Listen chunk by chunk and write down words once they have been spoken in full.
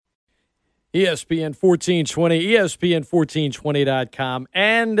ESPN 1420, ESPN1420.com,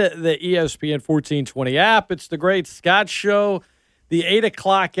 and the ESPN 1420 app. It's the Great Scott Show, the 8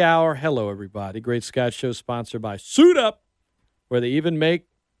 o'clock hour. Hello, everybody. Great Scott Show sponsored by Suit Up, where they even make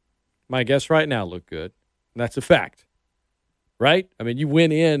my guests right now look good. And that's a fact, right? I mean, you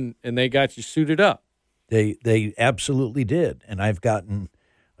went in and they got you suited up. They absolutely did. And I've gotten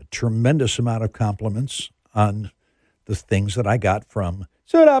a tremendous amount of compliments on the things that I got from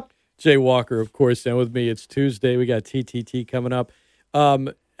Suit Up. Jay Walker, of course, and with me, it's Tuesday. We got TTT coming up.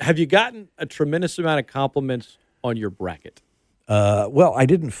 Have you gotten a tremendous amount of compliments on your bracket? Well, I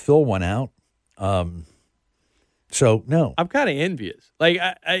didn't fill one out, so no. I'm kind of envious. Like,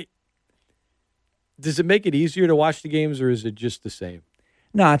 I does it make it easier to watch the games, or is it just the same?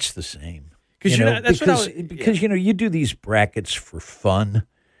 No, it's the same. Because you do these brackets for fun.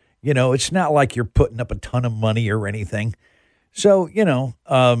 You know, it's not like you're putting up a ton of money or anything. So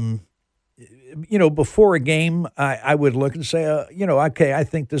before a game, I would look and say, okay, I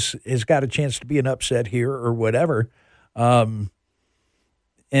think this has got a chance to be an upset here or whatever. And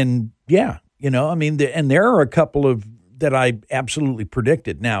there are a couple of that I absolutely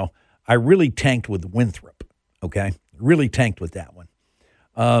predicted. Now, I really tanked with Winthrop, okay? Really tanked with that one.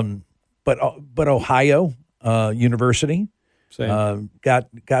 But Ohio University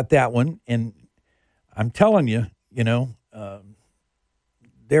got that one. And I'm telling you,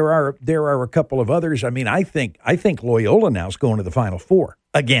 there are a couple of others. I mean, I think Loyola now is going to the Final Four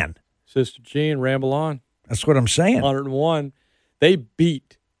again. Sister Jean, ramble on. That's what I'm saying. 101. They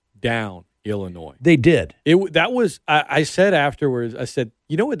beat down Illinois. They did. I said afterwards, I said,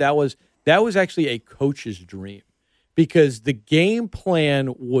 you know what that was? That was actually a coach's dream because the game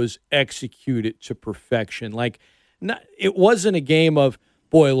plan was executed to perfection. It wasn't a game of,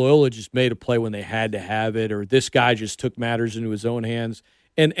 boy, Loyola just made a play when they had to have it, or this guy just took matters into his own hands.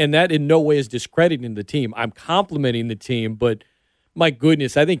 And that in no way is discrediting the team. I'm complimenting the team, but my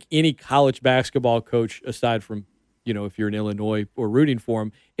goodness, I think any college basketball coach, aside from, if you're in Illinois or rooting for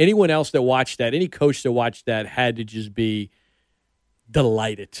him, anyone else that watched that, any coach that watched that had to just be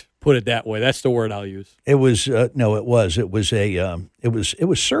delighted. Put it that way. That's the word I'll use. It was it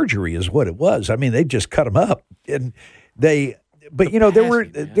was surgery is what it was. I mean, they just cut them up, and there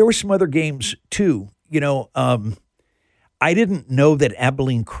were some other games too. I didn't know that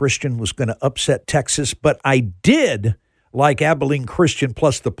Abilene Christian was going to upset Texas, but I did like Abilene Christian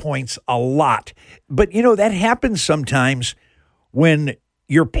plus the points a lot. But, that happens sometimes when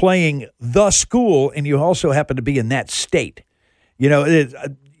you're playing the school and you also happen to be in that state.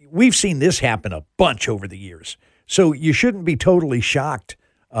 We've seen this happen a bunch over the years. So you shouldn't be totally shocked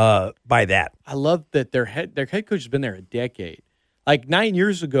by that. I love that their head coach has been there a decade. Like 9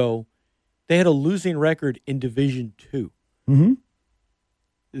 years ago, they had a losing record in Division II. Mm-hmm.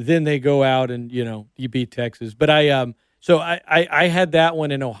 Then they go out and, you beat Texas. But I had that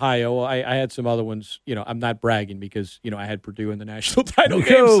one in Ohio. I had some other ones. I'm not bragging because, I had Purdue in the national title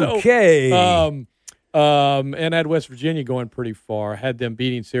game. Okay. And I had West Virginia going pretty far. I had them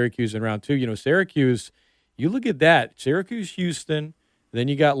beating Syracuse in round 2. Syracuse, you look at that. Syracuse, Houston. Then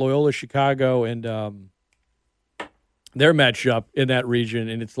you got Loyola, Chicago, and their matchup in that region.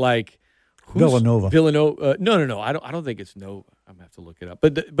 And it's like, Villanova. No. I don't think it's Nova. I'm gonna have to look it up.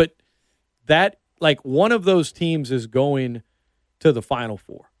 But that, like, one of those teams is going to the Final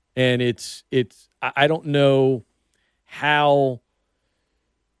Four, and it's. I don't know how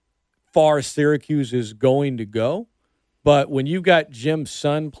far Syracuse is going to go, but when you've got Jim's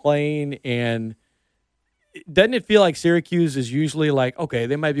son playing, and doesn't it feel like Syracuse is usually like, okay,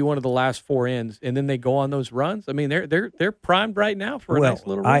 they might be one of the last 4 ends, and then they go on those runs? I mean, they're primed right now for a nice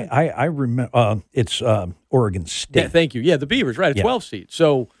little run. I remember it's Oregon State. Yeah, thank you. Yeah, the Beavers, right? A 12 seed.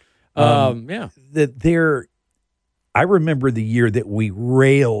 So, yeah. I remember the year that we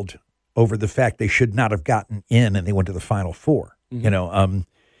railed over the fact they should not have gotten in, and they went to the Final Four. Mm-hmm.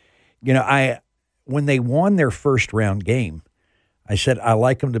 When they won their first round game, I said, I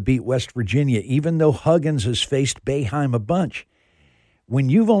like them to beat West Virginia, even though Huggins has faced Boeheim a bunch. When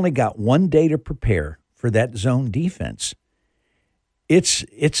you've only got 1 day to prepare for that zone defense, it's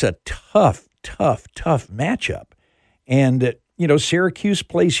a tough matchup. And, Syracuse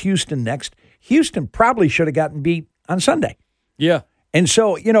plays Houston next. Houston probably should have gotten beat on Sunday. Yeah. And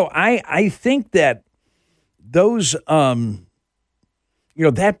so, I think that those,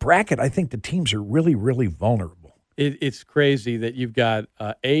 that bracket, I think the teams are really, really vulnerable. It's crazy that you've got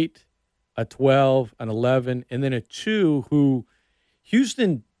 8, a 12, an 11, and then a 2 who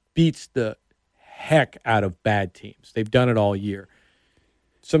Houston beats the heck out of bad teams. They've done it all year.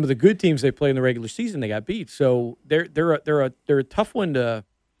 Some of the good teams they play in the regular season, they got beat. So they're a tough one to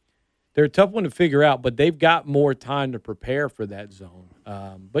They're a tough one to figure out, but they've got more time to prepare for that zone.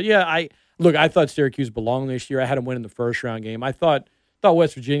 But yeah, I thought Syracuse belonged this year. I had them win in the first round game. I thought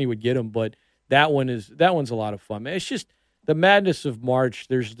West Virginia would get them, but that one's a lot of fun, man. It's just the madness of March.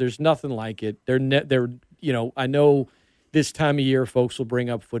 There's nothing like it. I know this time of year folks will bring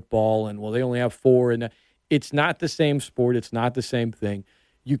up football and they only have 4, and it's not the same sport. It's not the same thing.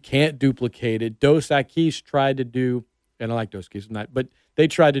 You can't duplicate it. Dos Equis tried to do, and I like Dos Equis, but they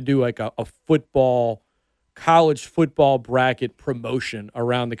tried to do like a college football bracket promotion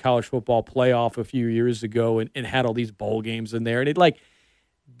around the college football playoff a few years ago, and had all these bowl games in there, and it like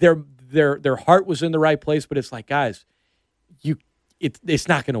their heart was in the right place, but it's like, guys, it's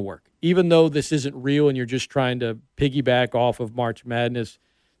not going to work. Even though this isn't real and you're just trying to piggyback off of March Madness,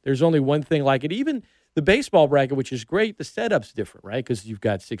 there's only one thing like it. Even the baseball bracket, which is great, the setup's different, right? Because you've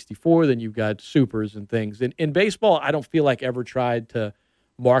got 64, then you've got supers and things. And in baseball, I don't feel like ever tried to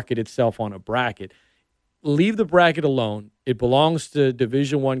market itself on a bracket. Leave the bracket alone. It belongs to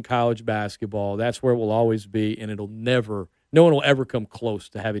Division I college basketball. That's where it will always be, and no one will ever come close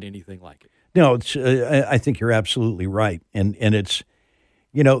to having anything like it. No, I think you're absolutely right. And it's,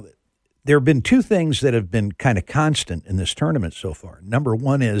 there have been two things that have been kind of constant in this tournament so far. Number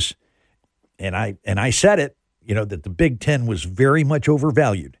one is, and I said it, that the Big Ten was very much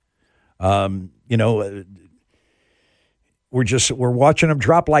overvalued. We're watching them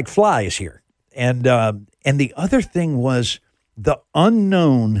drop like flies here. And the other thing was the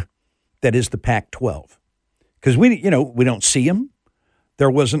unknown that is the Pac-12. Because we don't see them. There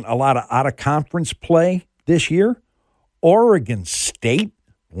wasn't a lot of out-of-conference play this year. Oregon State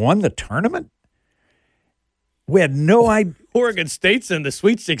won the tournament. We had no idea. Oregon State's in the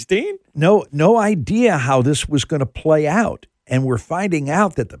Sweet 16? No idea how this was going to play out. And we're finding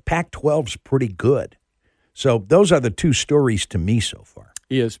out that the Pac-12's pretty good. So those are the two stories to me so far.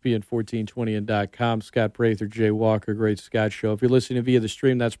 ESPN 1420 and .com. Scott Prather, Jay Walker, Great Scott Show. If you're listening via the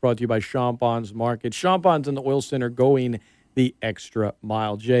stream, that's brought to you by Sean Bond's Market. Sean Bond's in the Oil Center going the extra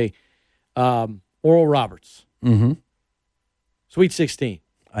mile. Jay, Oral Roberts. Mm-hmm. Sweet 16.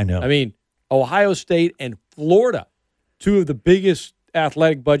 I know. I mean, Ohio State and Florida, two of the biggest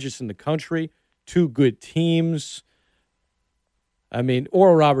athletic budgets in the country, two good teams. I mean,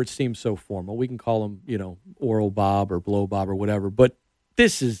 Oral Roberts seems so formal. We can call him, Oral Bob or Blow Bob or whatever. But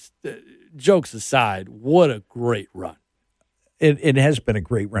this is, jokes aside, what a great run. It has been a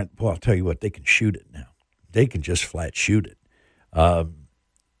great run. Well, I'll tell you what, they can shoot it now. They can just flat shoot it.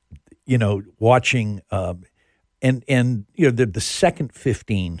 Watching they're the second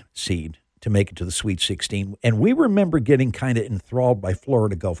 15 seed to make it to the Sweet 16. And we remember getting kind of enthralled by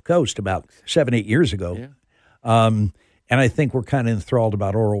Florida Gulf Coast about 7-8 years ago. Yeah. And I think we're kind of enthralled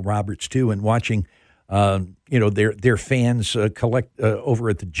about Oral Roberts, too, and watching, their fans collect over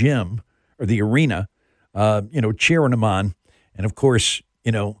at the gym or the arena, cheering them on. And, of course,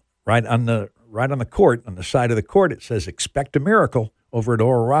 right on the court, on the side of the court, it says, "Expect a miracle" over at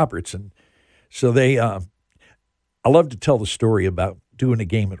Oral Roberts. And so I love to tell the story about doing a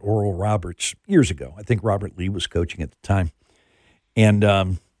game at Oral Roberts years ago. I think Robert Lee was coaching at the time.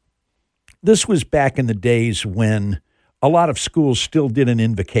 And this was back in the days when a lot of schools still did an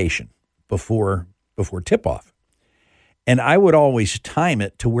invocation before tip-off. And I would always time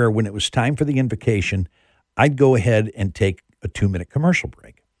it to where when it was time for the invocation, I'd go ahead and take a 2-minute commercial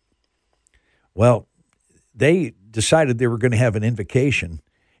break. Well, they decided they were going to have an invocation,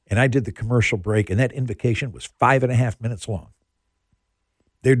 and I did the commercial break, and that invocation was 5.5 minutes long.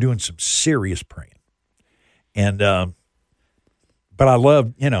 They're doing some serious praying. And but I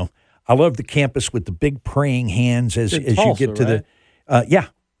love the campus with the big praying hands as Tulsa, you get to right?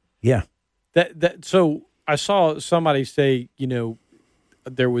 Yeah. So I saw somebody say,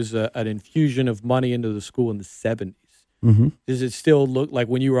 there was an infusion of money into the school in the 70s. Mm-hmm. Does it still look like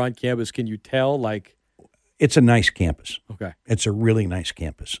when you were on campus? Can you tell? Like, it's a nice campus. Okay, it's a really nice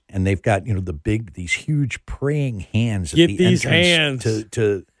campus, and they've got these huge praying hands. Get at the these hands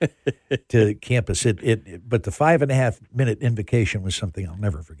to campus. But the 5.5 minute invocation was something I'll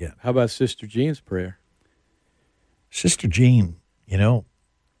never forget. How about Sister Jean's prayer? Sister Jean,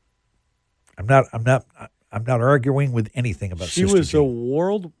 I'm not arguing with anything about Sister Jean. She was a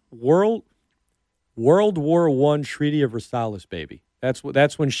World War I Treaty of Versailles baby. That's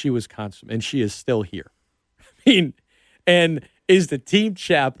when she was consummate, and she is still here. I mean, and is the team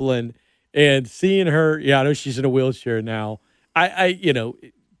chaplain, and seeing her. Yeah, I know she's in a wheelchair now.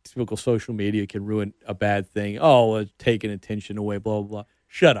 Typical social media can ruin a bad thing. Oh, taking attention away, blah blah blah.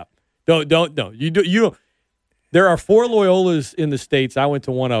 Shut up. Don't. You don't. There are 4 Loyolas in the States. I went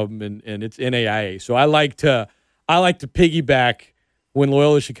to one of them, and it's NAIA. So I like to piggyback when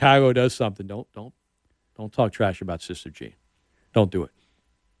Loyola Chicago does something, don't talk trash about Sister Jean. Don't do it.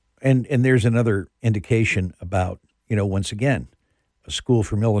 And there's another indication about, once again, a school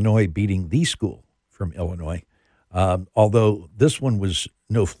from Illinois beating the school from Illinois. Although this one was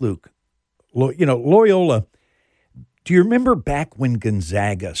no fluke. Loyola, do you remember back when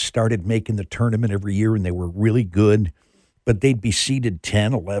Gonzaga started making the tournament every year and they were really good, but they'd be seeded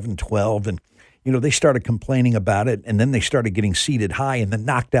 10, 11, 12, and, they started complaining about it, and then they started getting seeded high and then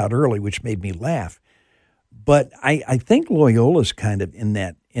knocked out early, which made me laugh. But I think Loyola's kind of in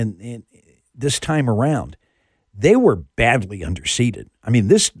that, in this time around. They were badly underseeded. I mean,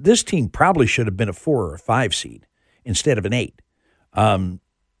 this team probably should have been a 4 or a 5 seed instead of an 8.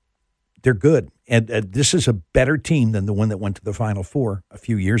 They're good. And this is a better team than the one that went to the Final Four a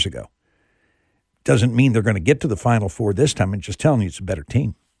few years ago. Doesn't mean they're going to get to the Final Four this time. I'm just telling you it's a better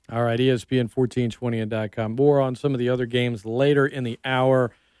team. All right, ESPN1420.com. More on some of the other games later in the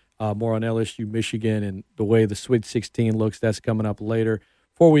hour. More on LSU, Michigan, and the way the Sweet 16 looks. That's coming up later.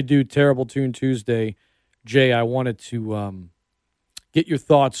 Before we do Terrible Tune Tuesday, Jay, I wanted to get your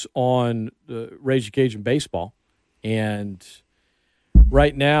thoughts on Ragin Cajun baseball. And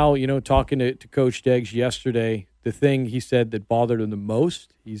right now, talking to Coach Deggs yesterday, the thing he said that bothered him the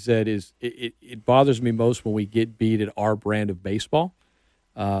most, he said, is it bothers me most when we get beat at our brand of baseball.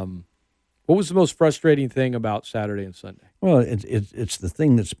 What was the most frustrating thing about Saturday and Sunday? Well, it's the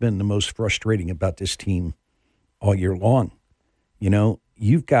thing that's been the most frustrating about this team all year long.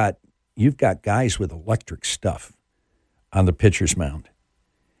 You've got guys with electric stuff on the pitcher's mound.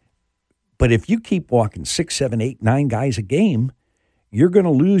 But if you keep walking 6, 7, 8, 9 guys a game, you're going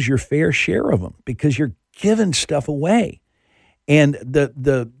to lose your fair share of them because you're giving stuff away. And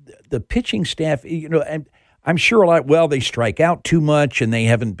the pitching staff, and I'm sure they strike out too much and they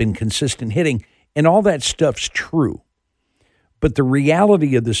haven't been consistent hitting, and all that stuff's true. But the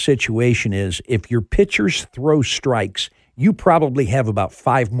reality of the situation is if your pitchers throw strikes, you probably have about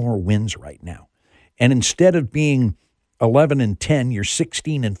 5 more wins right now. And instead of being 11-10, you're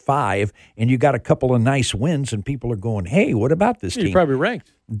 16-5, and you got a couple of nice wins, and people are going, hey, what about this team? You're probably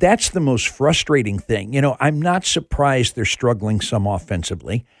ranked. That's the most frustrating thing. I'm not surprised they're struggling some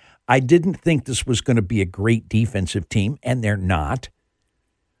offensively. I didn't think this was going to be a great defensive team, and they're not.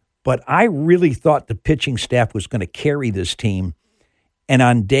 But I really thought the pitching staff was going to carry this team. And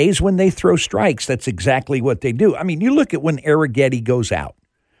on days when they throw strikes, that's exactly what they do. I mean, you look at when Arrighetti goes out,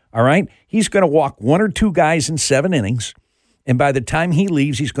 all right? He's going to walk 1 or 2 guys in 7 innings, and by the time he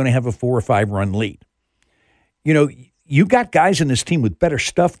leaves, he's going to have a 4 or 5 run lead. You got guys in this team with better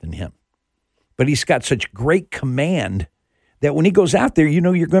stuff than him, but he's got such great command that when he goes out there,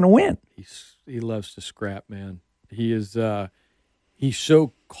 you're going to win. He loves to scrap, man. He is he's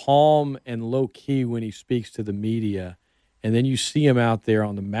so calm and low key when he speaks to the media, and then you see him out there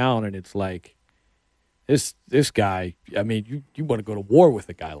on the mound, and it's like this guy. I mean, you want to go to war with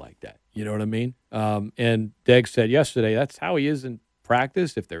a guy like that. You know what I mean? And Degg said yesterday that's how he is in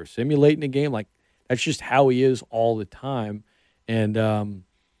practice. If they're simulating a game, like that's just how he is all the time. And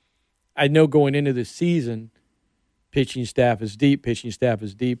I know going into the season, pitching staff is deep,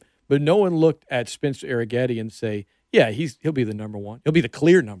 but no one looked at Spencer Arrighetti and say, yeah, he'll be the number one. He'll be the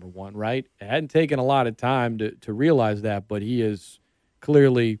clear number one, right? It hadn't taken a lot of time to realize that, but he is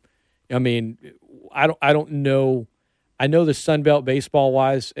clearly. I mean, I don't know. I know the Sun Belt baseball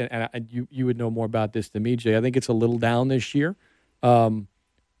wise, and you would know more about this than me, Jay. I think it's a little down this year,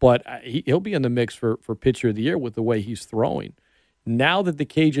 but he'll be in the mix for pitcher of the year with the way he's throwing. Now that the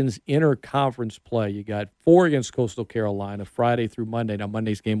Cajuns enter conference play, you got 4 against Coastal Carolina Friday through Monday. Now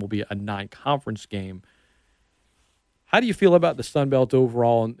Monday's game will be a non-conference game. How do you feel about the Sun Belt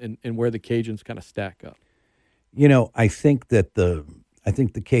overall and where the Cajuns kind of stack up? I think that the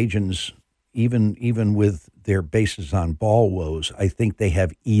Cajuns, even with their bases on ball woes, I think they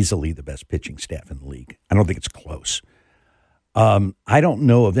have easily the best pitching staff in the league. I don't think it's close. I don't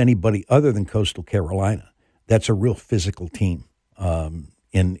know of anybody other than Coastal Carolina that's a real physical team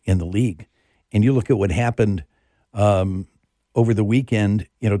in the league. And you look at what happened over the weekend.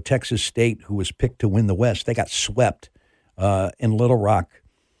 Texas State, who was picked to win the West, they got swept in Little Rock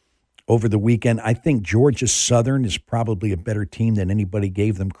over the weekend. I think Georgia Southern is probably a better team than anybody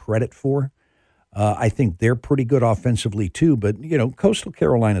gave them credit for. I think they're pretty good offensively too, but, Coastal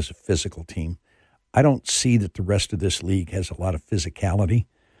Carolina is a physical team. I don't see that the rest of this league has a lot of physicality,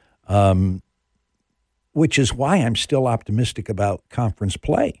 which is why I'm still optimistic about conference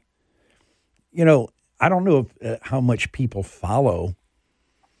play. I don't know how much people follow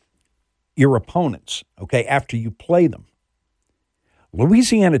your opponents, okay, after you play them.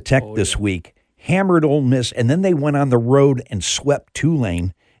 Louisiana Tech this week hammered Ole Miss, and then they went on the road and swept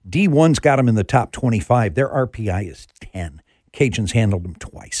Tulane. D1's got them in the top 25. Their RPI is 10. Cajuns handled them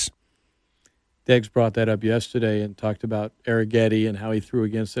twice. Deggs brought that up yesterday and talked about Arrighetti and how he threw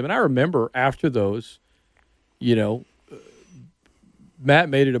against them. And I remember after those, Matt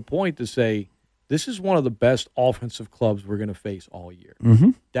made it a point to say, this is one of the best offensive clubs we're going to face all year.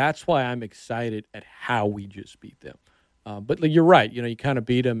 Mm-hmm. That's why I'm excited at how we just beat them. But you're right. You kind of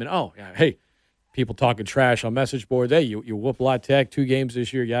beat them, and, hey, people talking trash on message boards. Hey, you whoop La Tech 2 games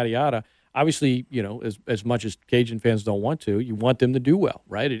this year, yada, yada. Obviously, as much as Cajun fans don't want to, you want them to do well,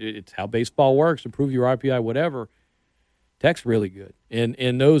 right? It's how baseball works, improve your RPI, whatever. Tech's really good.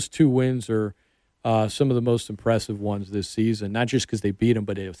 And those 2 wins are some of the most impressive ones this season, not just because they beat them,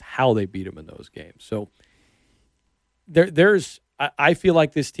 but it was how they beat them in those games. So I feel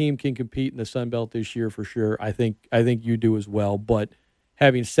like this team can compete in the Sun Belt this year for sure. I think you do as well. But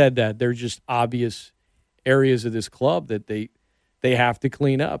having said that, there's just obvious areas of this club that they have to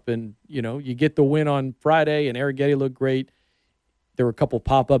clean up. And, you get the win on Friday, and Arrighetti looked great. There were a couple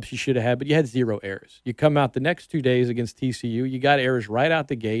pop-ups you should have had, but you had 0 errors. You come out the next 2 days against TCU, you got errors right out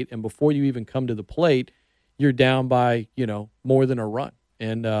the gate, and before you even come to the plate, you're down by, more than a run.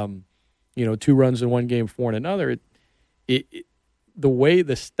 And, 2 runs in one game, 4 in another.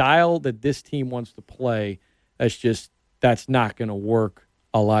 The style that this team wants to play, that's not going to work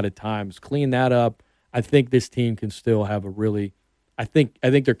a lot of times. Clean that up. I think this team can still have I think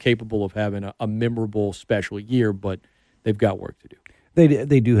they're capable of having a memorable special year, but they've got work to do.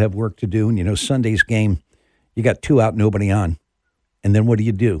 They do have work to do. And, Sunday's game, you got 2 out, nobody on. And then what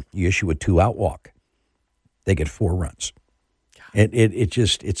do? You issue a 2-out walk. They get 4 runs.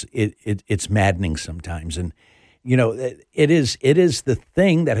 It's maddening sometimes. And, it is the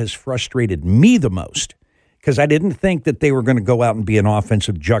thing that has frustrated me the most, because I didn't think that they were going to go out and be an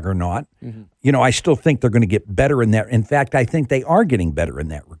offensive juggernaut. Mm-hmm. I still think they're going to get better in that. In fact, I think they are getting better in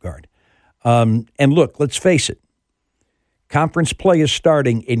that regard. And look, let's face it. Conference play is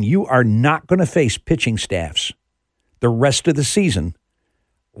starting, and you are not going to face pitching staffs the rest of the season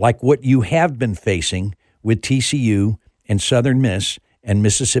like what you have been facing with TCU and Southern Miss and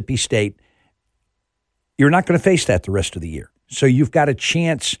Mississippi State. You're not going to face that the rest of the year. So you've got a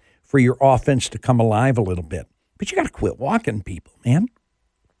chance for your offense to come alive a little bit. But you got to quit walking people, man.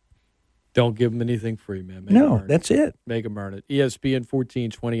 Don't give them anything free, man. That's it. Make them earn it. ESPN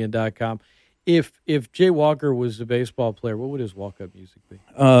 1420 and .com. If Jay Walker was a baseball player, what would his walk-up music be?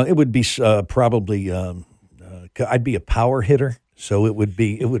 It would be probably I'd be a power hitter, so it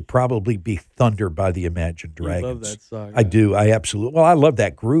would probably be Thunder by the Imagine Dragons. I love that song. I do. I absolutely. Well, I love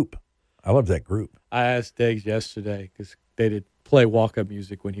that group. I asked Deggs yesterday because they did play walk-up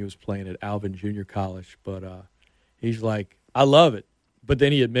music when he was playing at Alvin Junior College, but he's like, I love it. But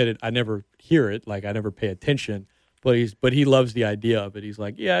then he admitted, I never hear it, like I never pay attention. But he loves the idea of it. He's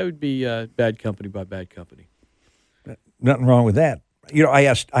like, yeah, it would be Bad Company by Bad Company. Nothing wrong with that. I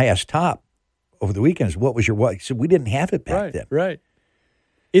asked Top over the weekends, what was your what? He said, we didn't have it back then. Right.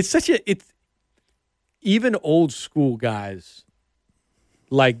 It's even old school guys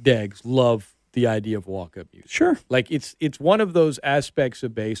like Deggs love the idea of walk-up music. Sure. Like it's one of those aspects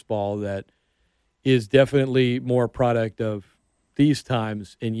of baseball that is definitely more a product of these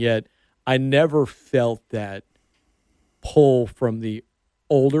times, and yet I never felt that pull from the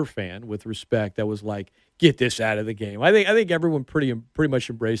older fan with respect that was like, get this out of the game. I think everyone pretty much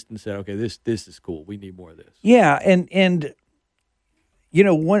embraced and said, okay, this is cool. We need more of this. Yeah, and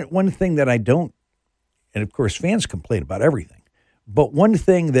one thing that I don't, and of course fans complain about everything, but one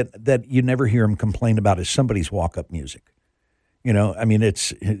thing that you never hear them complain about is somebody's walk-up music.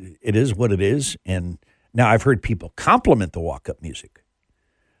 It is what it is, and now I've heard people compliment the walk-up music.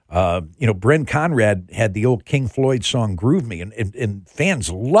 Brent Conrad had the old King Floyd song "Groove Me," and fans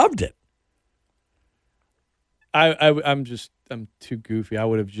loved it. I'm too goofy. I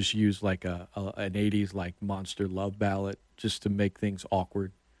would have just used like an '80s like Monster Love ballad just to make things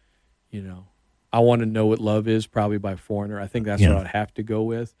awkward. I Want to Know What Love Is, probably by Foreigner. I think that's what I'd have to go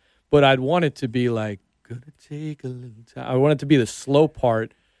with. But I'd want it to be like, gonna take a little time. I want it to be the slow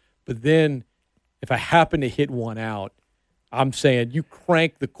part. But then if I happen to hit one out, I'm saying you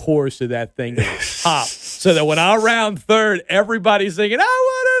crank the chorus of that thing to the top so that when I round third, everybody's singing, I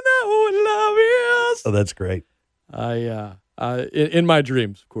want to know what love is. Oh, that's great. In my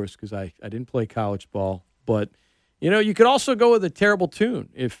dreams, of course, because I didn't play college ball. But, you could also go with a terrible tune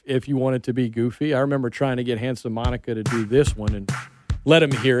if you wanted to be goofy. I remember trying to get Handsome Monica to do this one and let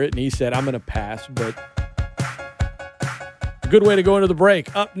him hear it, and he said, I'm going to pass. But good way to go into the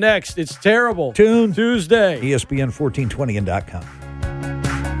break. Up next, it's Terrible Tune Tuesday. ESPN 1420 and .com.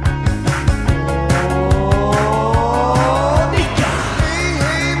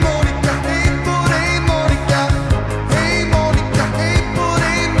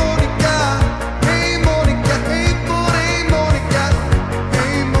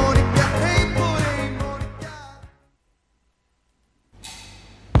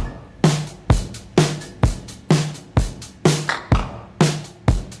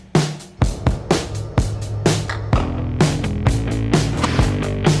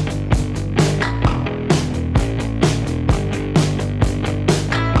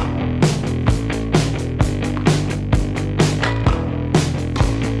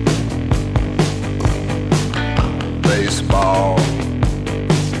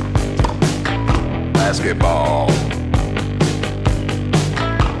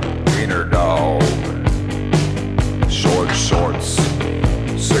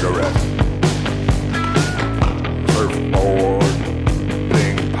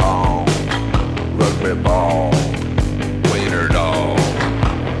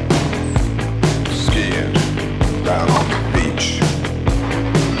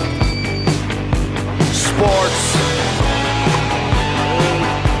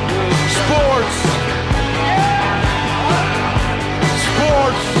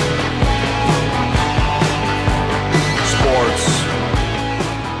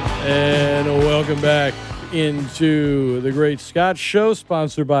 Welcome back into the Great Scott Show,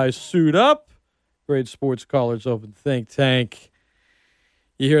 sponsored by Suit Up, Great Sports Callers Open Think Tank.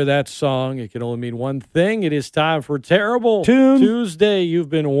 You hear that song, it can only mean one thing. It is time for Terrible Tuesday. You've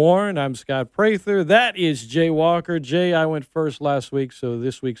been warned. I'm Scott Prather. That is Jay Walker. Jay, I went first last week, so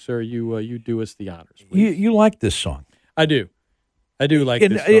this week, sir, you do us the honors. You like this song? I do like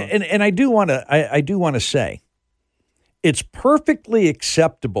this song. And I do want to say, it's perfectly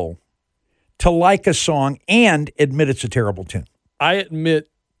acceptable to like a song and admit it's a terrible tune. I admit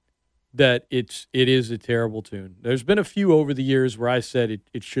that it is a terrible tune. There's been a few over the years where I said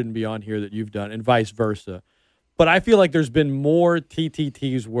it shouldn't be on here that you've done, and vice versa. But I feel like there's been more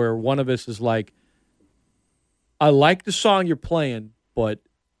TTTs where one of us is like, I like the song you're playing, but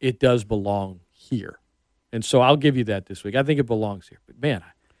it does belong here. And so I'll give you that this week. I think it belongs here. But, man,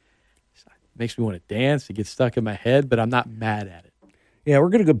 it makes me want to dance. It gets stuck in my head, but I'm not mad at it. Yeah, we're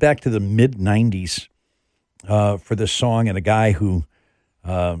going to go back to the mid-'90s for this song, and a guy who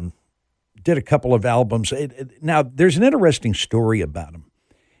did a couple of albums. Now, there's an interesting story about him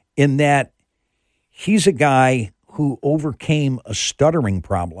in that he's a guy who overcame a stuttering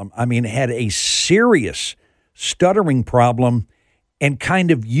problem. I mean, had a serious stuttering problem and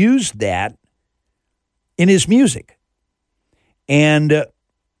kind of used that in his music. And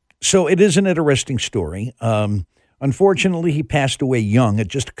so it is an interesting story. Unfortunately, he passed away young, at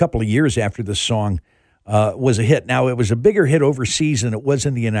just a couple of years after the song was a hit. Now, it was a bigger hit overseas than it was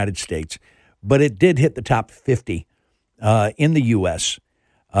in the United States, but it did hit the top 50 in the U.S.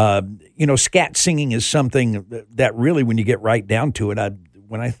 Scat singing is something that really, when you get right down to it,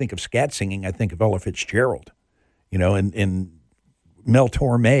 when I think of scat singing, I think of Ella Fitzgerald, and Mel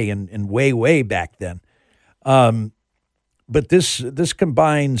Torme and way back then. But this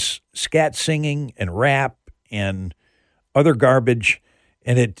combines scat singing and rap and other garbage,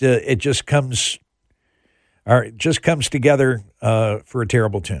 and it just comes together for a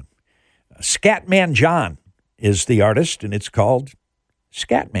terrible tune. Scatman John is the artist, and it's called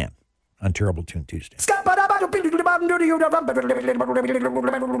Scatman on Terrible Tune Tuesday.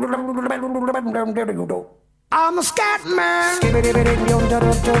 I'm a scat man.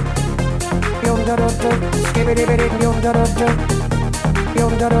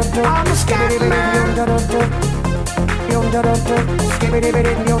 I'm a scat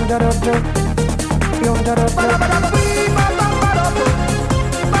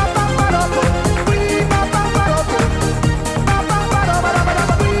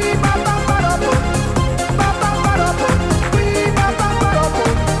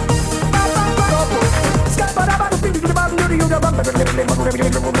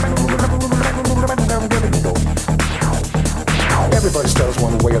Everybody stutters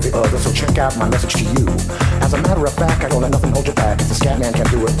one way or the other, so check out my message to you. As a matter of fact, I don't let nothing hold you back. If the scat man can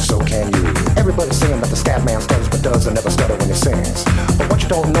do it, so can you. Everybody's saying that the scat man stutters but does and never stutter when he sings. But what you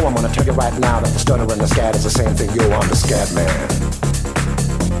don't know, I'm gonna tell you right now, that the stutter and the scat is the same thing. Yo, I'm the scat man.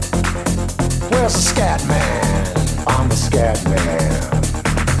 Where's the scat man? I'm the scat man.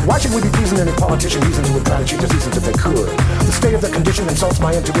 Why should we be pleasing any politician reasons who would try to cheat the seasons if they could? The state of the condition insults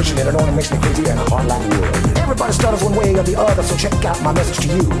my intuition, and it only makes me crazy and a heart like wood. Everybody stutters one way or the other, so check out my message to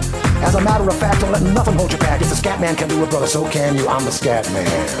you. As a matter of fact, don't let nothing hold you back. If the scat man can do it, brother, so can you. I'm the scat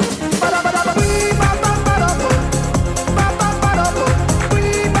man.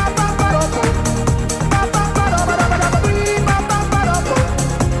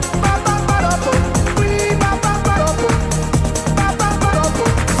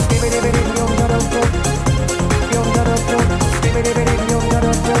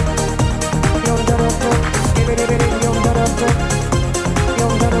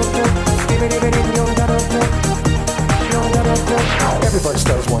 Everybody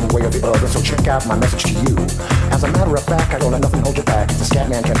stutters one way or the other, so check out my message to you. As a matter of fact, I don't let nothing hold you back. If the scat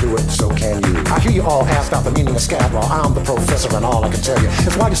man can do it, so can you. I hear you all ask out the meaning of scat. Well, I'm the professor, and all I can tell you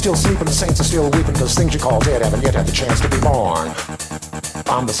is why you're still sleeping, the saints are still weeping, because things you call dead haven't yet had the chance to be born.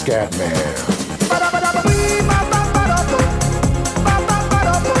 I'm the scat man.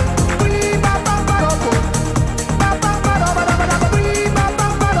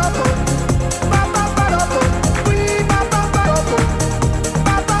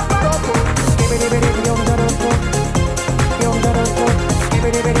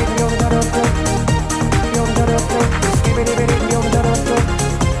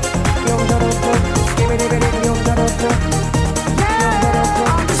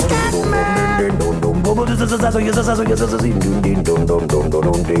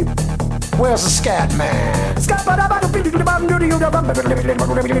 Where's the scat man?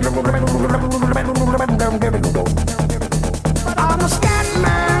 I'm a scat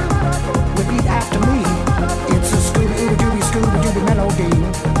man. Repeat after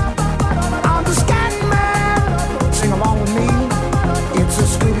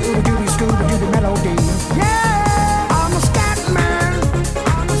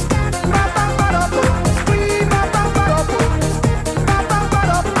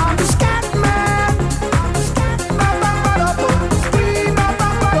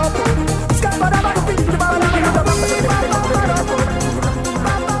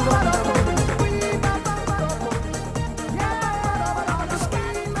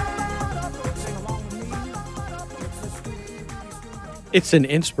It's an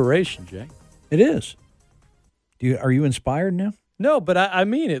inspiration, Jay. It is. Are you inspired now? No, but I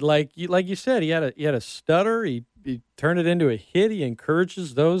mean it. Like you said, he had a stutter. He turned it into a hit. He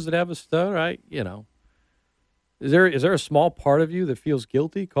encourages those that have a stutter. Is there a small part of you that feels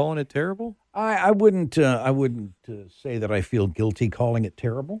guilty calling it terrible? I wouldn't say that I feel guilty calling it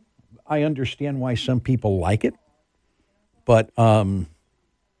terrible. I understand why some people like it, but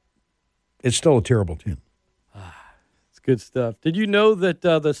it's still a terrible tune. It's good stuff. Did you know that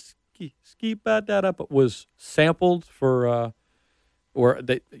the ski ba da da was sampled for or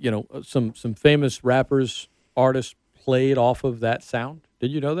that some famous rappers, artists played off of that sound?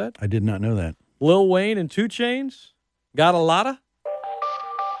 Did you know that? I did not know that. Lil Wayne and 2 Chainz got a lotta.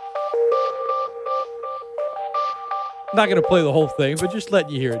 Not going to play the whole thing, but just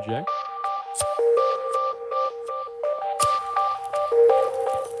letting you hear it, Jay.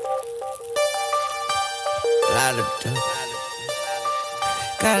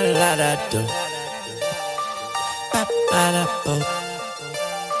 Got a lot of dough. Ba-ba-da-bo.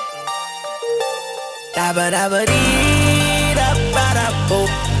 Da-ba-da-ba-dee, da-ba-da-bo.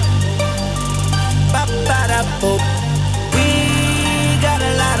 Ba-ba-da-bo. We got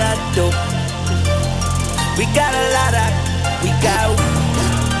a lot of dough. We got a lot of,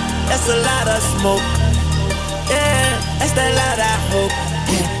 that's a lot of smoke. Yeah, that's a lot of hope.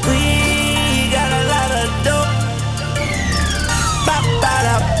 Yeah, we got a lot of dope.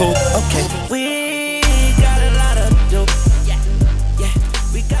 Ba-ba-da-boom. Okay, we got a lot of dope. Yeah,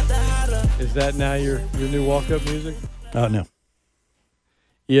 we got the hotter. Is that now your new walk-up music? Oh, no.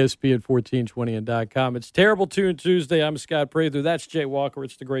 ESPN1420 and .com. It's Terrible Tune Tuesday. I'm Scott Prather. That's Jay Walker.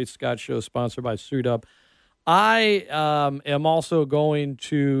 It's the Great Scott Show, sponsored by Suit Up. I am also going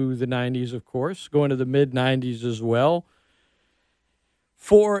to the 90s, of course, going to the mid-90s as well,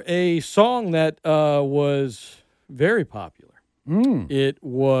 for a song that was very popular. It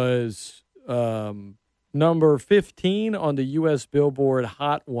was number 15 on the U.S. Billboard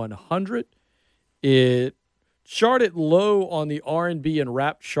Hot 100. It charted low on the R&B and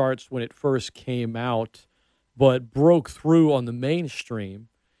rap charts when it first came out, but broke through on the mainstream,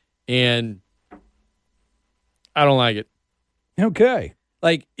 and I don't like it. Okay.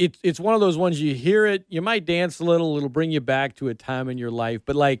 Like, it's one of those ones you hear it, you might dance a little, it'll bring you back to a time in your life.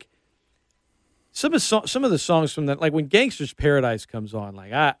 But, like, some of the songs from that, like when Gangster's Paradise comes on,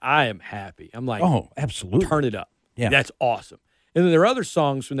 like, I am happy. I'm like, oh, absolutely. Turn it up. Yeah. That's awesome. And then there are other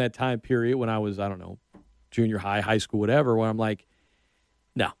songs from that time period when I was, I don't know, junior high, high school, whatever, where I'm like,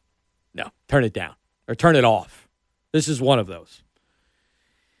 no, turn it down or turn it off. This is one of those.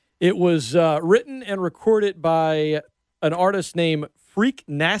 It was written and recorded by an artist named Freak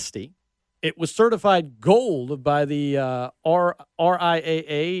Nasty. It was certified gold by the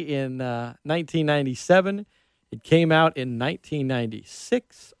RIAA in 1997. It came out in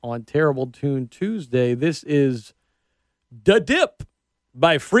 1996 on Terrible Tune Tuesday. This is Da Dip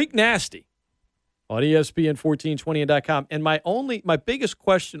by Freak Nasty on ESPN1420.com. And my biggest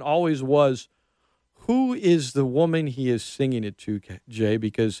question always was, who is the woman he is singing it to, Jay?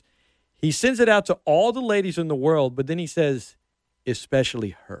 Because he sends it out to all the ladies in the world, but then he says,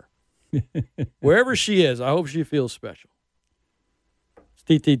 especially her. Wherever she is, I hope she feels special. It's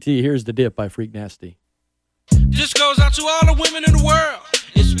TTT. Here's The Dip by Freak Nasty. This goes out to all the women in the world,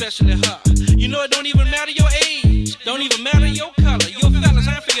 especially her. You know it don't even matter your age, don't even matter your color. Your fellas,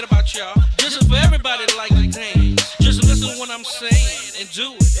 I ain't forget about y'all. This is for everybody that like to dance. Just listen to what I'm saying and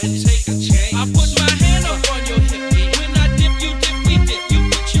do it and take a chance. I put my hand up on your hip. When I dip, you dip, we dip. You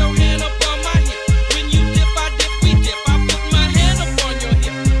put your hand up on my hip. When you dip, I dip, we dip. I put my hand up on your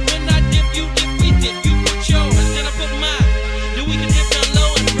hip. When I dip, you dip, we dip. You put yours, then I put mine. Then we can dip down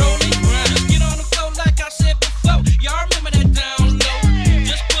low and roll it grind. Just get on the floor like I said before. Y'all remember that down low?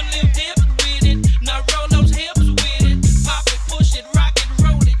 Just put a little dip with it. Now roll those hips with it. Pop it, push it, rock it,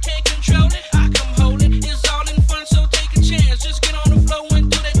 roll it. Can't control it, I come hold it. It's all in fun, so take a chance. Just get on the floor and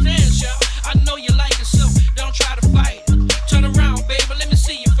do that dance, y'all.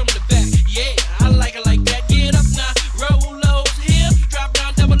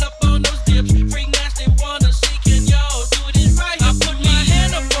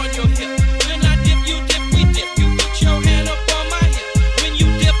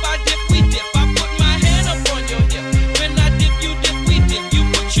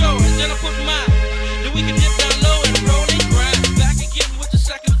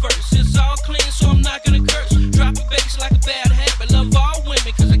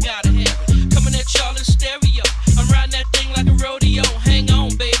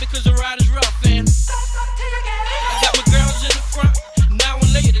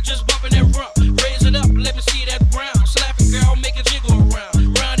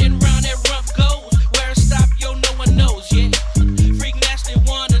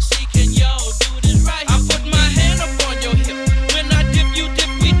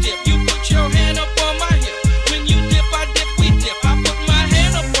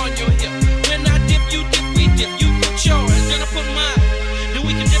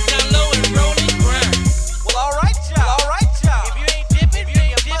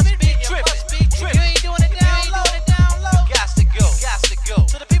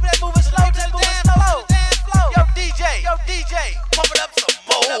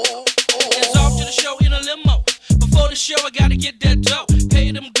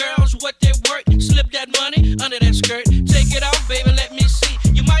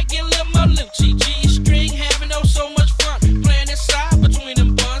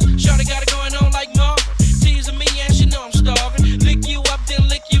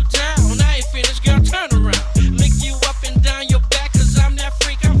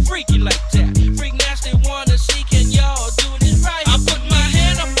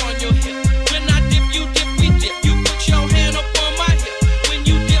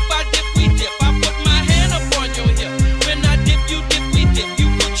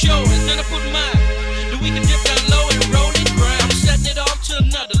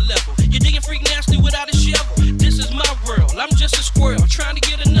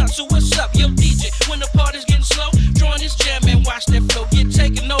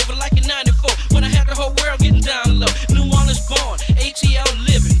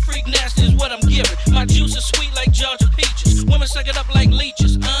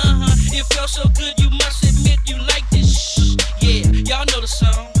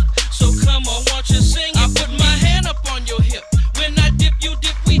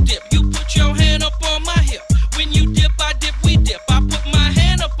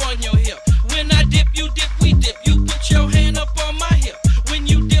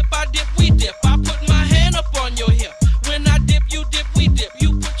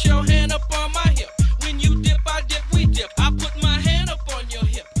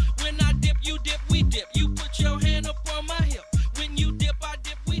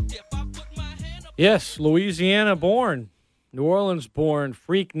 Yes, Louisiana born, New Orleans born,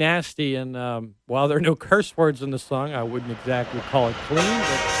 freak nasty, and while there are no curse words in the song, I wouldn't exactly call it clean,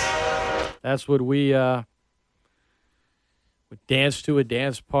 but that's what we would dance to at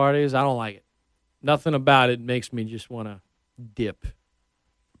dance parties. I don't like it. Nothing about it makes me just want to dip.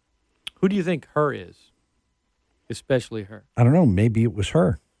 Who do you think her is? Especially her. I don't know. Maybe it was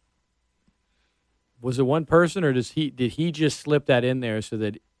her. Was it one person, or did he just slip that in there so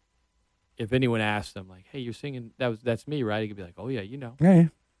that if anyone asked him, like, "Hey, you're singing that's me, right?" He could be like, "Oh yeah, you know." Yeah.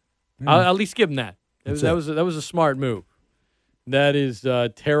 I'll at least give him that. That was a smart move. That is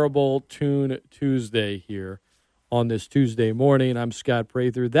Terrible Tune Tuesday here on this Tuesday morning. I'm Scott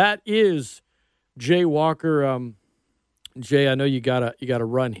Prather. That is Jay Walker. Jay, I know you gotta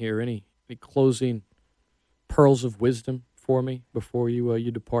run here. Any closing pearls of wisdom for me before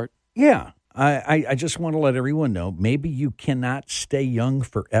you depart? Yeah. I just want to let everyone know, maybe you cannot stay young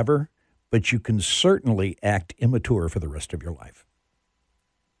forever, but you can certainly act immature for the rest of your life.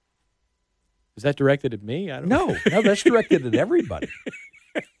 Is that directed at me? I don't know. No, that's directed at everybody.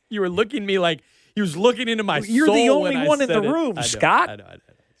 You were looking at me like he was looking into my soul. You're the only when one I in the said it. room, Scott. I know.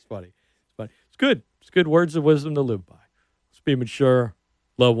 It's funny. It's good. It's good words of wisdom to live by. Let's be mature,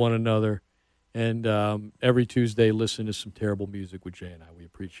 love one another, and every Tuesday listen to some terrible music with Jay and I. We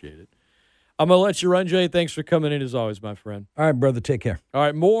appreciate it. I'm going to let you run, Jay. Thanks for coming in as always, my friend. All right, brother. Take care. All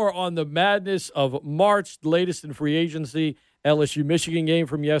right, more on the madness of March, the latest in free agency, LSU-Michigan game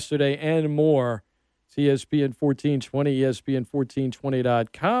from yesterday, and more. It's ESPN 1420,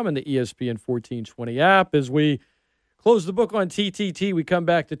 ESPN1420.com, and the ESPN 1420 app. As we close the book on TTT, we come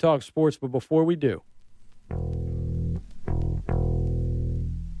back to talk sports, but before we do,